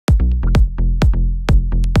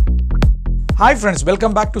Hi friends,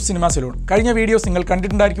 welcome back to Cinema Salone. കഴിഞ്ഞ videos നിങ്ങൾ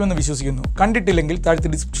കണ്ടിട്ടുണ്ടായിരിക്കുമെന്ന് വിശ്വസിക്കുന്നു. കണ്ടിട്ടില്ലെങ്കിൽ താഴത്തെ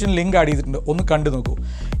ഡിസ്ക്രിപ്ഷൻ ലിങ്ക് ആഡ് ചെയ്തിട്ടുണ്ട്. ഒന്ന് കണ്ടു നോക്കൂ.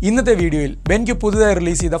 ഇന്നത്തെ വീഡിയോയിൽ Benq പുതുതായി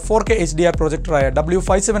റിലീസ് ചെയ്ത 4K HDR പ്രൊജക്ടറായ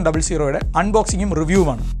W5700 യുടെ അൺബോക്സിംഗും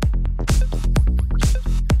റിവ്യൂവുമാണ്.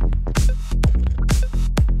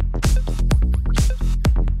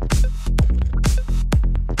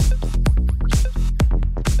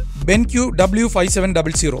 Benq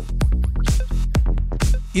W5700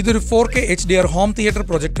 ഇതൊരു 4K HDR home theatre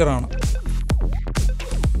പ്രൊജക്ടറാണ്.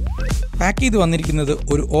 Pack ചെയ്ത് വന്നിരിക്കുന്നത്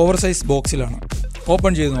ഒരു ഓവർ സൈസ് ബോക്സിലാണ്.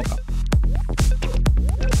 ഓപ്പൺ ചെയ്ത് നോക്കാം.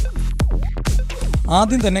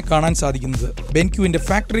 ആദ്യം തന്നെ കാണാൻ സാധിക്കുന്നത് Benqന്റെ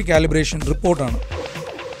ഫാക്ടറി കാലിബ്രേഷൻ റിപ്പോർട്ടാണ്.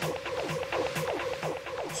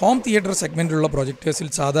 ഹോം തിയേറ്റർ സെഗ്മെന്റിലുള്ള പ്രൊജക്ടേഴ്സിൽ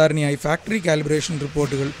സാധാരണയായി ഫാക്ടറി കാലിബ്രേഷൻ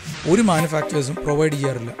റിപ്പോർട്ടുകൾ ഒരു മാനുഫാക്ചേഴ്സും പ്രൊവൈഡ്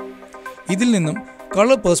ചെയ്യാറില്ല. ഇതിൽ നിന്നും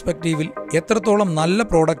കളർ പെർസ്പെക്റ്റീവിൽ എത്രത്തോളം നല്ല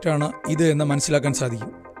പ്രോഡക്റ്റാണ് ഇത് എന്ന് മനസ്സിലാക്കാൻ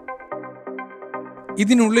സാധിക്കും.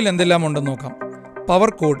 ഇതിനുള്ളിൽ എന്തെല്ലാം ഉണ്ടെന്ന് നോക്കാം. Power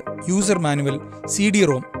code, user manual,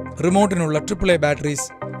 CD-ROM, റിമോട്ടിനുള്ള AAA batteries,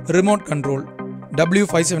 remote control,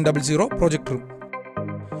 W5700 പ്രൊജക്ടറും.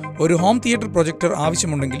 ഒരു ഹോം തിയേറ്റർ പ്രൊജക്ടർ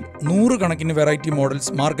ആവശ്യമുണ്ടെങ്കിൽ 100 കണക്കിന് വെറൈറ്റി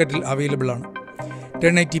മോഡൽസ് മാർക്കറ്റിൽ അവൈലബിൾ ആണ്.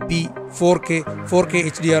 1080p, 4K, 4K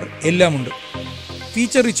HDR എല്ലാമുണ്ട്.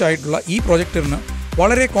 ഫീച്ചർ റിച്ച് ആയിട്ടുള്ള ഈ പ്രൊജക്ടറിന്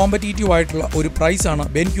വളരെ കോമ്പറ്റീറ്റീവ് ആയിട്ടുള്ള ഒരു പ്രൈസാണ്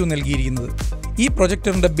Benq നൽകിയിരിക്കുന്നത്. ഈ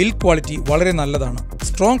പ്രൊജക്ടറിന്റെ ബിൽഡ് ക്വാളിറ്റി വളരെ നല്ലതാണ്.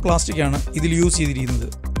 സ്ട്രോങ് പ്ലാസ്റ്റിക് ആണ് ഇതിൽ യൂസ് ചെയ്തിരിക്കുന്നത്.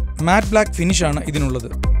 മാറ്റ് ബ്ലാക്ക് ഫിനിഷ് ആണ് ഇതിനുള്ളത്.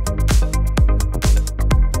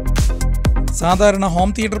 സാധാരണ ഹോം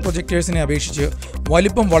തിയേറ്റർ പ്രൊജക്ടേഴ്സിനെ അപേക്ഷിച്ച്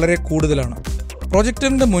വലിപ്പം വളരെ കൂടുതലാണ്.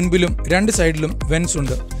 പ്രൊജക്ടറിന്റെ മുൻപിലും രണ്ട് സൈഡിലും വെന്റ്സ്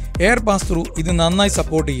ഉണ്ട്. എയർ പാസ് ത്രൂ ഇത് നന്നായി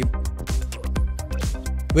സപ്പോർട്ട് ചെയ്യും.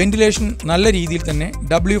 വെന്റിലേഷൻ നല്ല രീതിയിൽ തന്നെ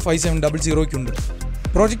W5700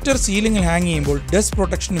 പ്രൊജക്ടർ സീലിംഗിൽ ഹാങ് ചെയ്യുമ്പോൾ ഡസ്റ്റ്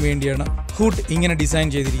പ്രൊട്ടക്ഷന് വേണ്ടിയാണ് ഹുഡ് ഇങ്ങനെ ഡിസൈൻ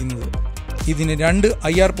ചെയ്തിരിക്കുന്നത്. ഇതിന് 2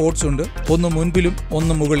 IR പോർട്ട്സ് ഉണ്ട്, ഒന്ന് മുൻപിലും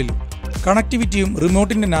ഒന്ന് മുകളിലും. കണക്ടിവിറ്റിയും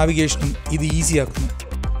റിമോട്ടിന്റെ നാവിഗേഷനും ഇത് ഈസിയാക്കുന്നു.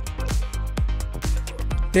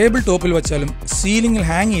 ടേബിൾ ടോപ്പിൽ വച്ചാലും സീലിംഗിൽ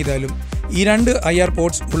ഹാങ് ചെയ്താലും ഈ 2 IR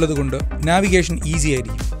പോർട്ട്സ് ഉള്ളതുകൊണ്ട് നാവിഗേഷൻ ഈസി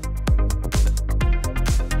ആയിരിക്കും.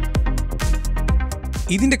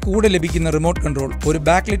 ഇതിന്റെ കൂടെ ലഭിക്കുന്ന റിമോട്ട് കൺട്രോൾ ഒരു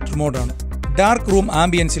ബാക്ക്ലിറ്റ് റിമോട്ടാണ്. ഡാർക്ക് റൂം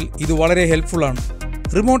ആംബിയൻസിൽ ഇത് വളരെ ഹെൽപ്ഫുൾ ആണ്.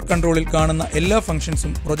 റിമോട്ട് കൺട്രോളിൽ കാണുന്ന എല്ലാ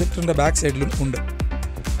ഫംഗ്ഷൻസും പ്രൊജക്ടറിന്റെ ബാക്ക് സൈഡിലും ഉണ്ട്.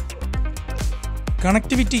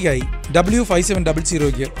 കണക്ടിവിറ്റിക്കായി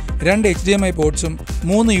W5700 2 HDMI പോർട്ട്സും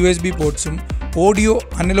 3 USB പോർട്ട്സും audio,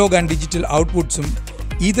 analogue and digital ഔട്ട്പുട്ട്സും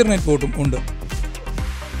Ethernet പോർട്ടും ഉണ്ട്.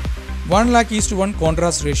 1:1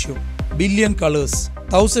 contrast ratio, billion colours,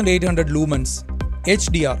 1800 lumens,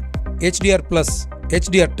 HDR, HDR+,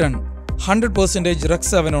 HDR10, 100% Rec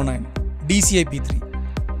 709, DCI P3.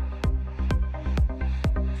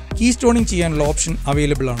 കീസ്റ്റോണിംഗ് ചെയ്യാനുള്ള ഓപ്ഷൻ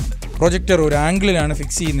അവൈലബിൾ ആണ്. പ്രൊജക്ടർ ഒരു ആംഗിളിലാണ്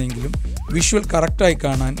ഫിക്സ് ചെയ്യുന്നതെങ്കിലും വിഷ്വൽ കറക്റ്റായി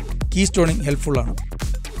കാണാൻ കീസ്റ്റോണിംഗ് ഹെൽപ്ഫുൾ ആണ്.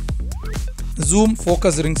 സൂം,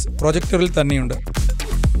 ഫോക്കസ് റിംഗ്സ് പ്രൊജക്ടറിൽ തന്നെയുണ്ട്.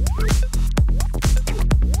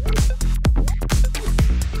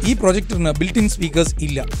 ഈ പ്രൊജക്ടറിന് ബിൽറ്റ് ഇൻ സ്പീക്കേഴ്സ്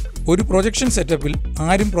ഇല്ല. ഒരു പ്രൊജക്ഷൻ സെറ്റപ്പിൽ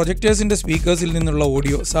ആരും പ്രൊജക്ടേഴ്സിന്റെ സ്പീക്കേഴ്സിൽ നിന്നുള്ള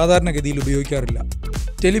ഓഡിയോ സാധാരണഗതിയിൽ ഉപയോഗിക്കാറില്ല.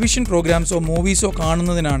 ടെലിവിഷൻ പ്രോഗ്രാംസോ മൂവീസോ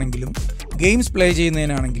കാണുന്നതിനാണെങ്കിലും ഗെയിംസ് പ്ലേ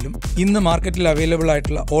ചെയ്യുന്നതിനാണെങ്കിലും ഇന്ന് മാർക്കറ്റിൽ അവൈലബിൾ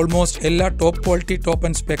ആയിട്ടുള്ള ഓൾമോസ്റ്റ് എല്ലാ top quality top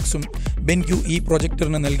and സ്പെക്സും Benq ഈ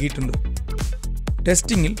പ്രൊജക്ടറിന് നൽകിയിട്ടുണ്ട്.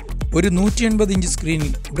 ടെസ്റ്റിംഗിൽ ഒരു 180 ഇഞ്ച്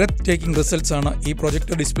സ്ക്രീനിൽ ബ്രെത്ത് ടേക്കിംഗ് റിസൾട്ട്സ് ആണ് ഈ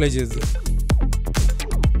പ്രൊജക്ടർ ഡിസ്പ്ലേ ചെയ്തത്.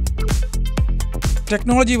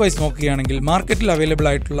 ടെക്നോളജി വൈസ് നോക്കുകയാണെങ്കിൽ മാർക്കറ്റിൽ അവൈലബിൾ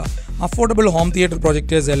ആയിട്ടുള്ള അഫോർഡബിൾ ഹോം തിയേറ്റർ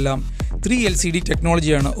പ്രൊജക്ടേഴ്സ് എല്ലാം 3 LCD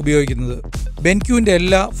ടെക്നോളജിയാണ് ഉപയോഗിക്കുന്നത്. Benqന്റെ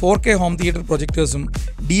എല്ലാ 4K ഹോം തിയേറ്റർ പ്രൊജക്ടേഴ്സും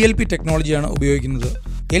DLP ടെക്നോളജിയാണ് ഉപയോഗിക്കുന്നത്.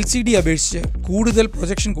 LCD അപേക്ഷിച്ച് കൂടുതൽ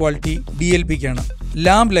projection quality DLPക്കാണ്.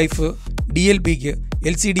 Lamp life DLPക്ക്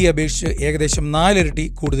LCD അപേക്ഷിച്ച് ഏകദേശം 4 ഇരട്ടി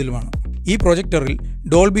കൂടുതലുമാണ്. ഈ പ്രൊജക്ടറിൽ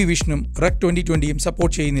ഡോൾബി വിഷനും Rec 2020യും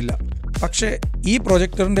സപ്പോർട്ട് ചെയ്യുന്നില്ല. പക്ഷേ ഈ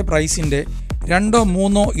പ്രൊജക്ടറിന്റെ പ്രൈസിന്റെ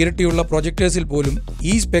 2-3 ഇരട്ടിയുള്ള പ്രൊജക്ടേഴ്സിൽ പോലും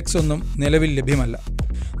ഈ സ്പെക്സ് ഒന്നും നിലവിൽ ലഭ്യമല്ല.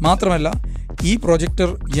 മാത്രമല്ല ഈ പ്രൊജക്ടർ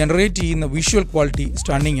ജനറേറ്റ് ചെയ്യുന്ന വിഷ്വൽ ക്വാളിറ്റി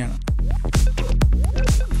സ്റ്റണ്ണിംഗ് ആണ്.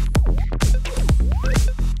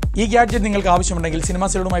 ഈ ഗാഡ്ജറ്റ് നിങ്ങൾക്ക് ആവശ്യമുണ്ടെങ്കിൽ സിനിമ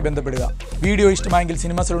സലൂണുമായി ബന്ധപ്പെടുക. വീഡിയോ ഇഷ്ടമായെങ്കിൽ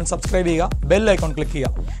സിനിമ സലൂൺ സബ്സ്ക്രൈബ് ചെയ്യുക, ബെൽ ഐക്കൺ ക്ലിക്ക്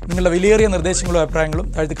ചെയ്യുക. നിങ്ങളുടെ വിലയേറിയ നിർദ്ദേശങ്ങളും അഭിപ്രായങ്ങളും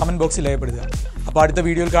താഴത്തെ കമന്റ് ബോക്സിൽ രേഖപ്പെടുത്തുക. അപ്പോൾ അടുത്ത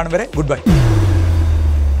വീഡിയോയിൽ കാണും വരെ ഗുഡ് ബൈ.